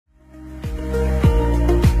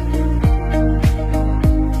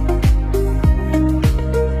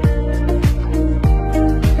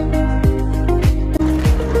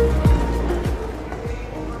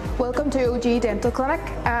Dental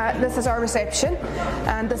Clinic. This is our reception,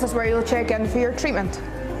 and this is where you'll check in for your treatment.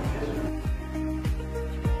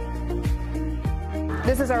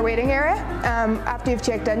 This is our waiting area. After you've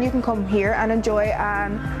checked in, you can come here and enjoy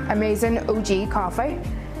an amazing OG coffee.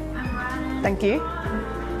 Thank you.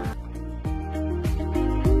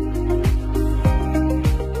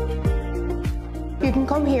 You can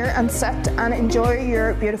come here and sit and enjoy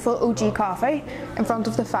your beautiful OG coffee in front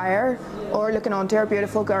of the fire or looking onto our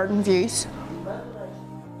beautiful garden views.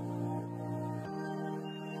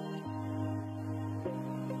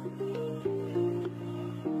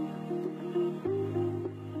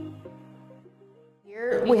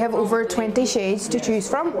 Here we have over 20 shades to choose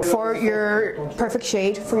from for your perfect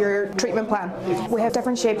shade for your treatment plan. We have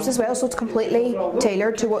different shapes as well, so it's completely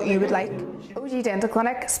tailored to what you would like. OG Dental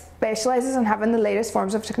Clinic specialises in having the latest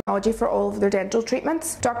forms of technology for all of their dental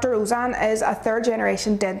treatments. Dr. Ozan is a third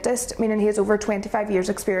generation dentist, meaning he has over 25 years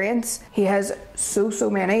experience. He has so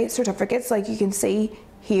many certificates, like you can see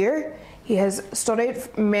here. He has studied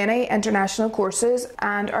many international courses,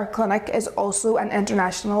 and our clinic is also an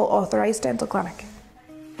international authorised dental clinic.